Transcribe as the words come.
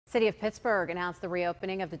City of Pittsburgh announced the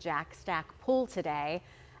reopening of the Jack Stack pool today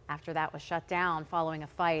after that was shut down following a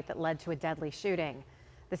fight that led to a deadly shooting.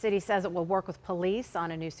 The city says it will work with police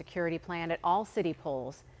on a new security plan at all city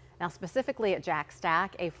pools. Now, specifically at Jack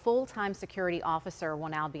Stack, a full-time security officer will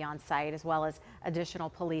now be on site, as well as additional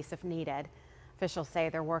police if needed. Officials say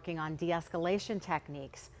they're working on de-escalation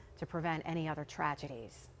techniques to prevent any other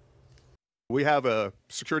tragedies. We have a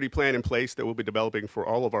security plan in place that we'll be developing for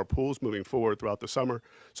all of our pools moving forward throughout the summer.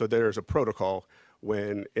 So there's a protocol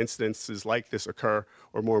when incidences like this occur,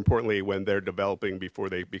 or more importantly, when they're developing before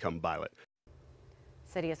they become violent.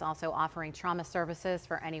 City is also offering trauma services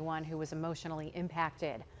for anyone who was emotionally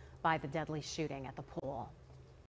impacted by the deadly shooting at the pool.